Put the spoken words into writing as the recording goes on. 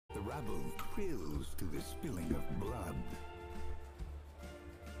battle thrills to the spilling of blood.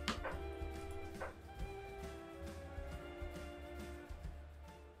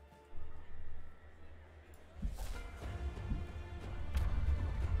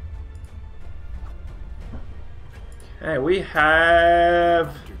 Hey, we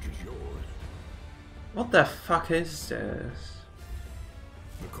have... What the fuck is this?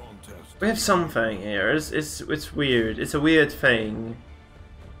 We have something here. It's weird. It's a weird thing.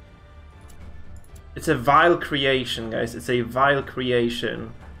 It's a vile creation, guys. It's a vile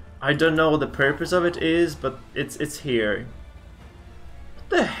creation. I don't know what the purpose of it is, but it's here. What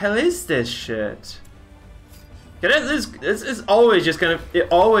the hell is this shit? Yeah, this is always just kind of... It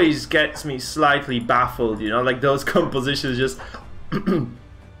always gets me slightly baffled, you know? Like those compositions just...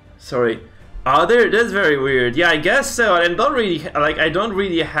 Sorry. Oh, that's very weird. Yeah, I guess so. And I don't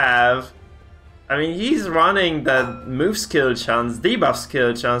really have... I mean, he's running the move skill chance, debuff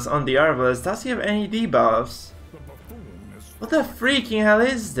skill chance on the Arbalest. Does he have any debuffs? What the freaking hell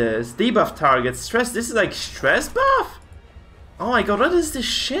is this? Debuff target, stress. This is like stress buff? Oh my god, what is this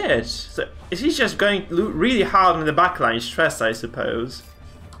shit? So, is he just going really hard on the backline stress, I suppose?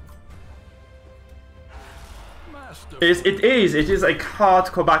 It is like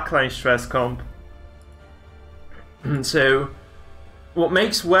hardcore backline stress comp. So, what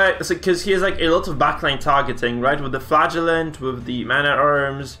makes work, because he has like a lot of backline targeting, right? With the Flagellant, with the mana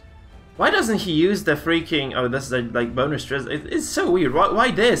arms. Why doesn't he use the freaking, oh, this is like bonus stress? It's so weird.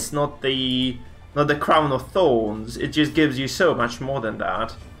 Why this, not the Crown of Thorns? It just gives you so much more than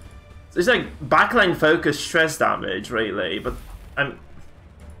that. So it's like backline focused stress damage, really, but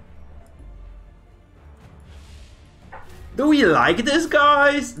do we like this,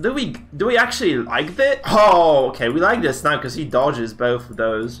 guys? Do we actually like this? Oh, okay, we like this now because he dodges both of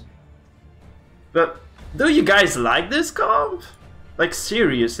those. But do you guys like this comp? Like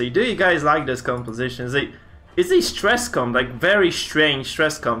seriously, do you guys like this composition? Is a stress comp, like very strange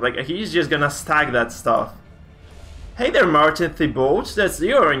stress comp. Like he's just gonna stack that stuff. Hey there, Martin Thibault.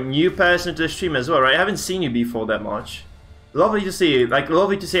 You're a new person to the stream as well, right? I haven't seen you before that much. Lovely to see you. Like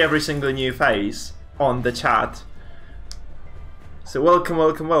lovely to see every single new face on the chat. So welcome,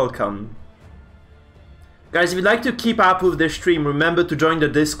 welcome, welcome. Guys, if you'd like to keep up with the stream, remember to join the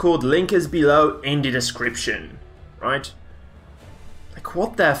Discord. Link is below in the description. Right? Like,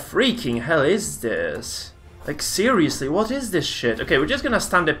 what the freaking hell is this? Like, seriously, what is this shit? Okay, we're just gonna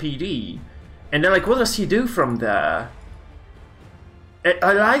stun the PD. And then, like, what does he do from there?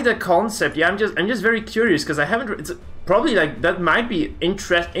 I like the concept. Yeah, I'm just very curious, because I haven't... It's probably, like, that might be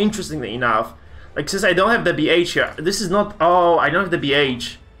interestingly enough. Like, since I don't have the BH here, this is not... Oh, I don't have the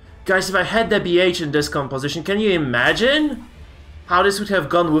BH. Guys, if I had the BH in this composition, can you imagine how this would have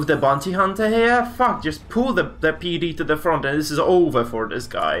gone with the Bounty Hunter here? Fuck, just pull the PD to the front and this is over for this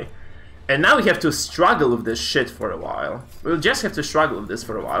guy. And now we have to struggle with this shit for a while. We'll just have to struggle with this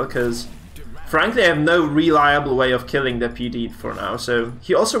for a while, because... Frankly, I have no reliable way of killing the PD for now, so...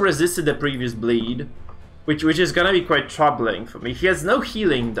 He also resisted the previous bleed, which is gonna be quite troubling for me. He has no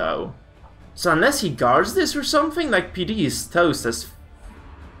healing, though. So unless he guards this or something, like PD is toast as...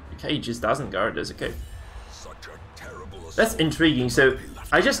 Okay, he just doesn't guard this, okay. That's intriguing, so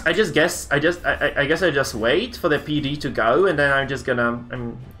I guess I just wait for the PD to go, and then I'm just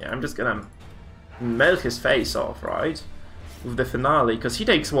gonna melt his face off, right? With the finale, because he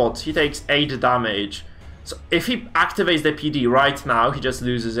takes what? He takes 8 damage. So if he activates the PD right now, he just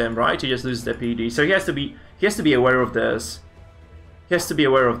loses him, right? He just loses the PD. So he has to be aware of this. He has to be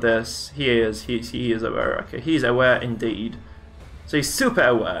aware of this. He is aware. Okay, he's aware indeed. So he's super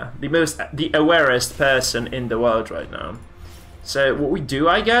aware. The awarest person in the world right now. So what we do,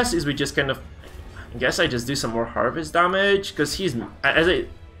 I guess, is we just kind of... I guess I just do some more harvest damage, because he's... As I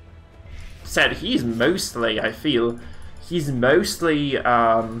said, he's mostly, I feel... He's mostly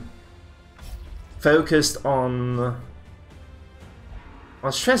focused on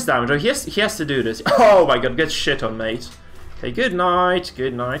stress damage. Oh, he has to do this. Oh my god, get shit on, mate. Okay, good night,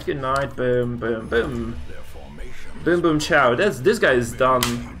 good night, good night. Boom, boom, boom. Boom, boom, chow. This guy is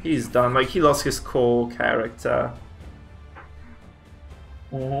done. He's done. Like, he lost his core character.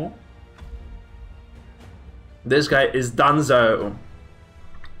 This guy is donezo.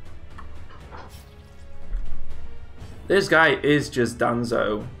 This guy is just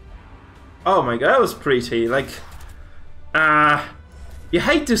donezo. Oh my god, that was pretty. Like, you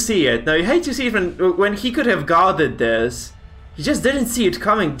hate to see it. No, you hate to see it when he could have guarded this. He just didn't see it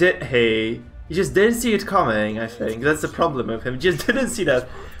coming, did he? He just didn't see it coming, I think. That's the problem with him. He just didn't see that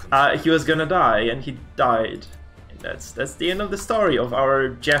he was gonna die, and he died. And that's the end of the story of our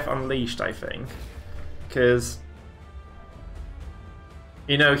Jeff Unleashed, I think. Because...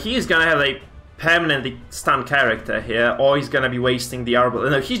 you know, he's gonna have a permanently stun character here, or he's gonna be wasting the arbor.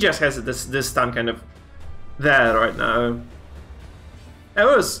 No, he just has this stun kind of there right now. That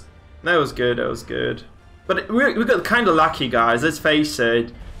was good. That was good. But we got kind of lucky, guys. Let's face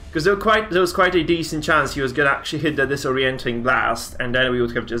it, because there was quite a decent chance he was gonna actually hit the disorienting blast, and then we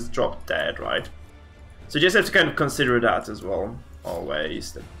would have just dropped dead, right? So you just have to kind of consider that as well,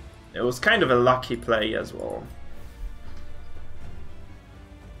 always. It was kind of a lucky play as well.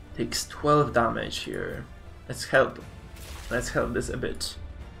 Takes 12 damage here. Let's help this a bit.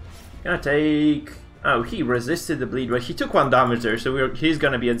 Gonna take... Oh, he resisted the bleed, right? He took 1 damage there, so he's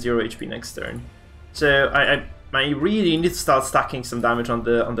gonna be at 0 HP next turn. So I really need to start stacking some damage on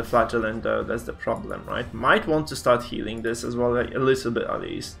the flagellant though. That's the problem, right? Might want to start healing this as well, like, a little bit at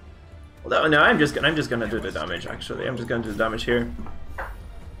least. Although no, I'm just gonna do the damage actually. I'm just gonna do the damage here.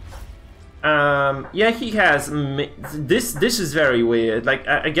 Yeah, he has this. This is very weird. Like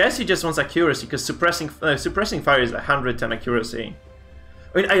I guess he just wants accuracy because suppressing fire is 110 accuracy.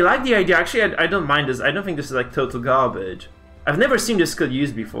 I mean, I like the idea. Actually, I don't mind this. I don't think this is like total garbage. I've never seen this skill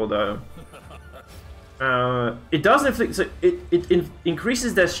used before though. It does inflict. So it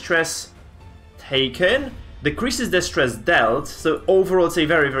increases the stress taken, decreases the stress dealt. So overall, it's a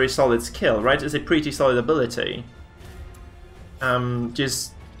very solid skill, right? It's a pretty solid ability.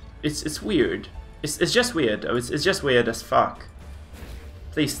 It's weird. It's just weird though. It's just weird as fuck.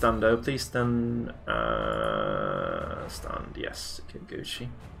 Please stun though. Please stun. Stunned. Yes. Okay, Gucci.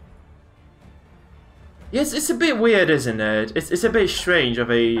 Yes, it's a bit weird, isn't it? It's a bit strange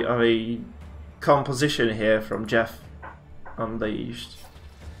of a composition here from Jeff Unleashed.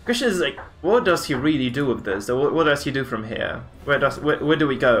 Question is like, what does he really do with this? Or what does he do from here? Where do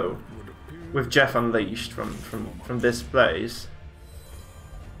we go with Jeff Unleashed from this place?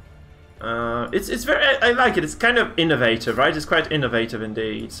 It's very, I like it. It's kind of innovative, right? It's quite innovative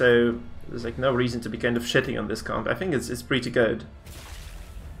indeed. So there's like no reason to be kind of shitting on this comp. I think it's pretty good.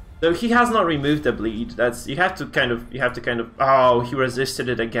 So he has not removed the bleed. That's you have to kind of. Oh, he resisted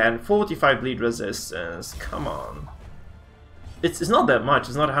it again. 45 bleed resistance. Come on. It's not that much.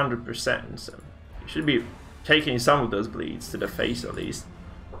 It's not 100%. So you should be taking some of those bleeds to the face at least.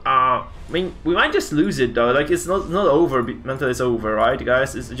 I mean, we might just lose it though. Like it's not over until it's over, right,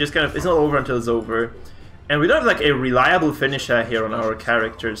 guys? It's just kind of it's not over until it's over, and we don't have like a reliable finisher here on our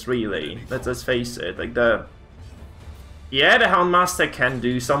characters, really. Let's face it. Like the Houndmaster can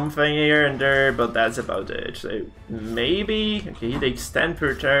do something here and there, but that's about it. So maybe okay, he takes 10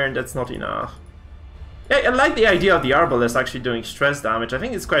 per turn. That's not enough. Yeah, I like the idea of the Arbalest actually doing stress damage. I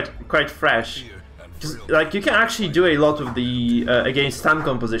think it's quite fresh. Like you can actually do a lot of the against stun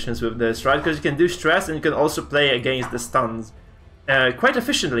compositions with this, right? Because you can do stress and you can also play against the stuns quite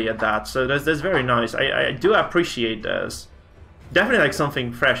efficiently at that. So that's very nice. I do appreciate this. Definitely like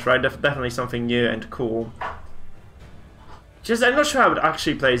something fresh, right? Definitely something new and cool. Just I'm not sure how it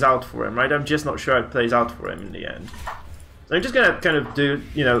actually plays out for him, right? I'm just not sure how it plays out for him in the end. So I'm just gonna kind of do,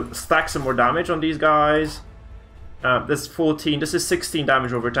 you know, stack some more damage on these guys. That's 14, this is 16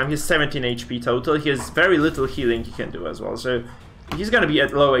 damage over time. He has 17 HP total. He has very little healing he can do as well. So he's gonna be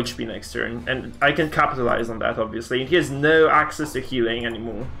at low HP next turn, and I can capitalize on that obviously. And he has no access to healing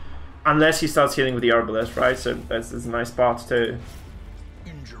anymore. Unless he starts healing with the Arbalest, right? So that's a nice part too.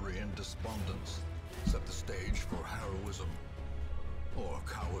 Injury and despondence set the stage for heroism or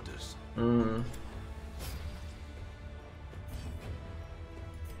cowardice.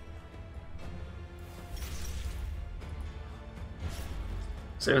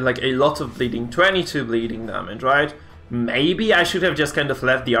 So like a lot of bleeding, 22 bleeding damage, right? Maybe I should have just kind of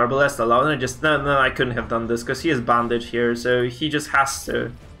left the Arbalest alone and just no, I couldn't have done this because he has bandage here, so he just has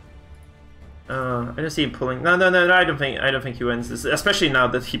to. I don't see him pulling. No, I don't think he wins this, especially now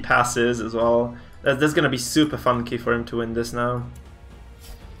that he passes as well. That's gonna be super funky for him to win this now.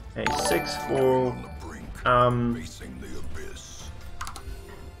 Okay, 6-4.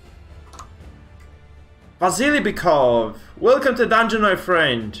 Vasily Bykov, welcome to Dungeon, my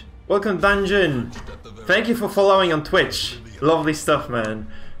friend. Welcome, Dungeon. Thank you for following on Twitch. Lovely stuff, man.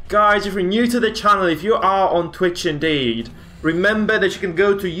 Guys, if you're new to the channel, if you are on Twitch indeed, remember that you can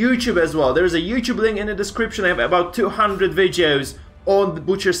go to YouTube as well. There's a YouTube link in the description. I have about 200 videos on the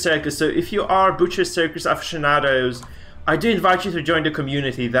Butcher Circus. So if you are Butcher Circus aficionados, I do invite you to join the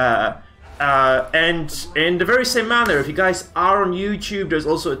community there. And in the very same manner, if you guys are on YouTube, there's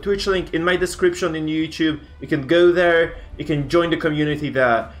also a Twitch link in my description in YouTube. You can go there, you can join the community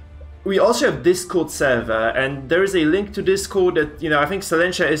there. We also have Discord server, and there is a link to Discord that, you know, I think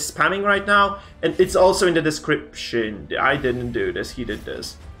Silentia is spamming right now, and it's also in the description. I didn't do this, he did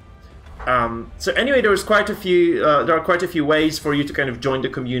this. So anyway, there are quite a few ways for you to kind of join the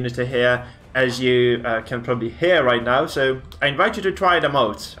community here, as you can probably hear right now. So I invite you to try them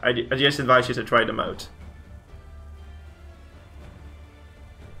out. I just invite you to try them out.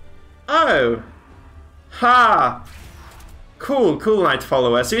 Oh, ha! Cool, cool, Night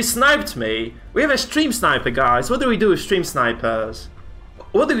Follower. So you sniped me. We have a stream sniper, guys. What do we do with stream snipers?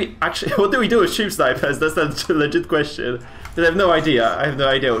 What do we do with stream snipers? That's a legit question. But I have no idea. I have no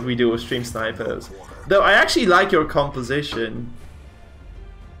idea what we do with stream snipers. Though I actually like your composition.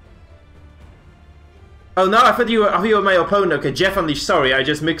 Oh no, I thought you were my opponent. Okay, Jeff Unleashed. Sorry, I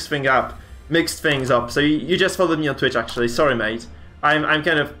just mixed things up. So you just followed me on Twitch, actually. Sorry, mate. I'm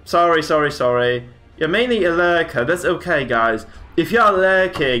kind of sorry. You're mainly a lurker. That's okay, guys. If you're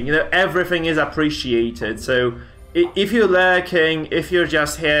lurking, you know, everything is appreciated. So if you're lurking, if you're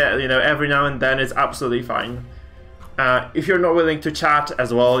just here, you know, every now and then, it's absolutely fine. If you're not willing to chat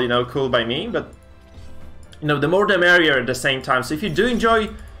as well, you know, cool by me. But you know, the more the merrier at the same time. So if you do enjoy,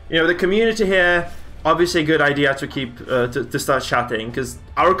 you know, the community here, obviously a good idea to keep to start chatting, because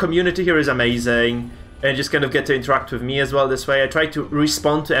our community here is amazing, and just kind of get to interact with me as well this way. I try to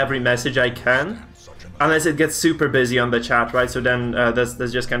respond to every message I can, unless it gets super busy on the chat, right? So then that's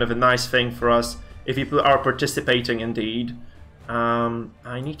just kind of a nice thing for us if people are participating indeed.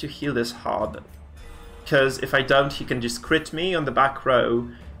 I need to heal this hard, because if I don't, he can just crit me on the back row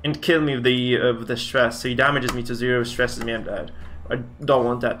and kill me with the stress. So he damages me to 0, stresses me, I'm dead. I don't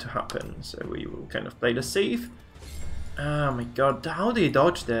want that to happen, so we will kind of play the safe. Oh my god, how do you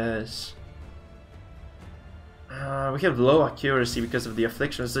dodge this? We have low accuracy because of the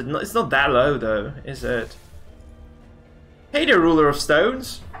afflictions. It's not that low though, is it? Hey there, Ruler of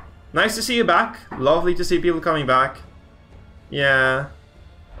Stones. Nice to see you back. Lovely to see people coming back. Yeah.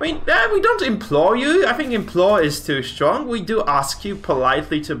 I mean, we don't implore you. I think implore is too strong. We do ask you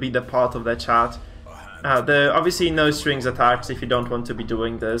politely to be the part of the chat. Obviously no strings attached if you don't want to be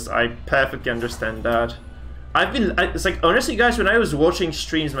doing this. I perfectly understand that. It's like, honestly guys, when I was watching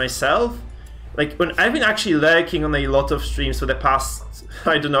streams myself, like when I've been actually lurking on a lot of streams for the past,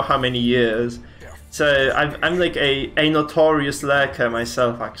 I don't know how many years. So I'm like a notorious lurker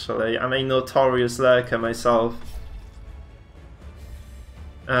myself, actually. I'm a notorious lurker myself.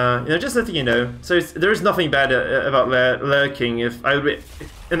 You know, just letting you know. So there's nothing bad about lurking. If I would be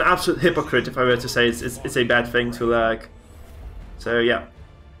an absolute hypocrite if I were to say it's a bad thing to lurk. So yeah,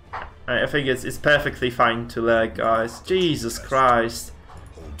 I think it's perfectly fine to lurk, guys. Jesus Christ.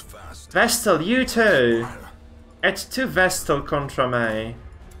 Vestal, you too. Et tu Vestal contra me.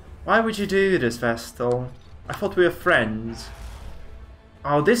 Why would you do this, Vestal? I thought we were friends.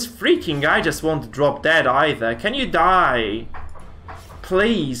 Oh, this freaking guy just won't drop dead either. Can you die?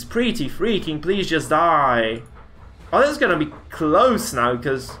 Please, pretty freaking, please just die. Oh, this is gonna be close now,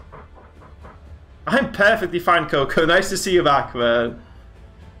 because I'm perfectly fine, Coco. Nice to see you back, man.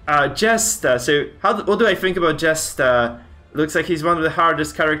 Jester. So, what do I think about Jester? Looks like he's one of the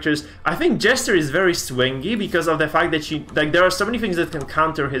hardest characters. I think Jester is very swingy because of the fact that there are so many things that can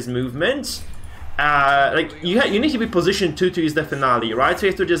counter his movements. Like you need to be positioned to use the finale, right? So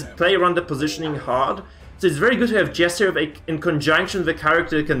you have to just play around the positioning hard. So it's very good to have Jester in conjunction with a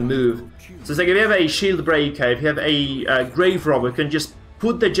character that can move. So it's like if you have a shield breaker, if you have a grave robber, you can just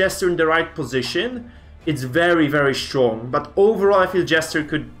put the Jester in the right position. It's very, very strong. But overall, I feel Jester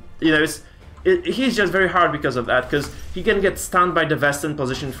could, you know, he's just very hard because of that, because he can get stunned by the Vest in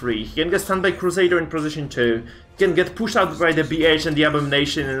position 3, he can get stunned by Crusader in position 2, he can get pushed out by the BH and the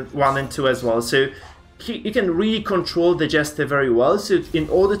Abomination in 1 and 2 as well, so you can really control the Jester very well. So in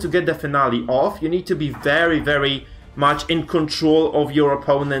order to get the finale off, you need to be very, very much in control of your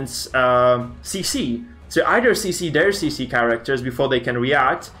opponent's CC. So either CC their CC characters before they can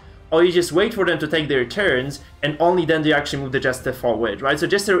react, or you just wait for them to take their turns, and only then do you actually move the Jester forward, right? So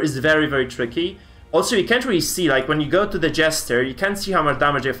Jester is very, very tricky. Also, you can't really see, like, when you go to the Jester, you can't see how much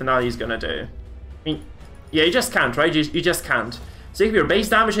damage your finale is gonna do. I mean, yeah, you just can't, right? You just can't. So if your base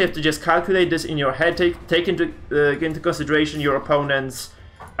damage, you have to just calculate this in your head, take into consideration your opponent's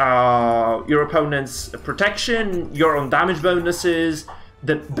protection, your own damage bonuses,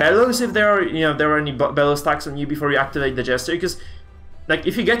 the bellows if there are any bellow stacks on you before you activate the Jester, because like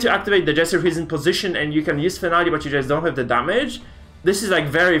if you get to activate the Jester who's in position and you can use finale but you just don't have the damage, this is like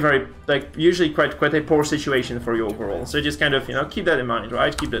very, very, like usually quite a poor situation for you overall. So just kind of, you know, keep that in mind,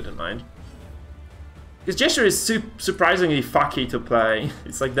 right? Keep that in mind. Because Jester is surprisingly fucky to play.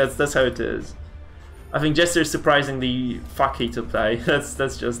 It's like that's how it is. I think Jester is surprisingly fucky to play. That's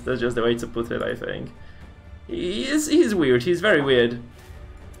just the way to put it, I think. He's weird. He's very weird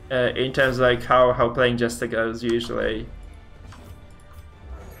in terms of like how playing Jester goes usually.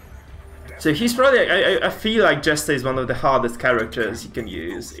 So he's probably, I feel like Jester is one of the hardest characters you can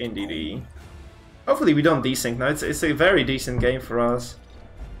use in DD. Hopefully we don't desync now, it's a very decent game for us.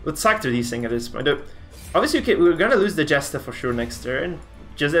 Let's sack to desync at this point. Obviously we're gonna lose the Jester for sure next turn.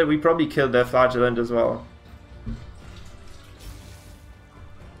 Just that we probably killed the Flagellant as well.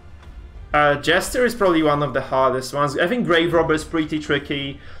 Jester is probably one of the hardest ones. I think Grave Robber is pretty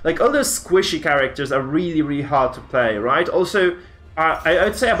tricky. Like, all those squishy characters are really, really hard to play, right? Also,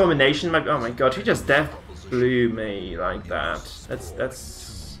 I'd say Abomination might be... Oh my god, he just death blew me like that.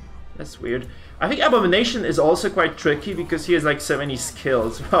 That's weird. I think Abomination is also quite tricky because he has like so many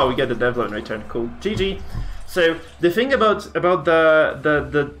skills. Oh, we get the Devil in return. Cool. GG. So the thing about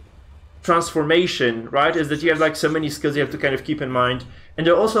the transformation, right, is that you have like so many skills you have to kind of keep in mind, and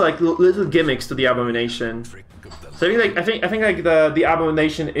there are also like little gimmicks to the Abomination. So I think like the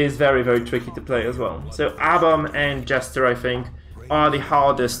Abomination is very, very tricky to play as well. So Abom and Jester, I think, are the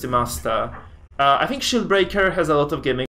hardest to master. I think Shieldbreaker has a lot of gimmicks.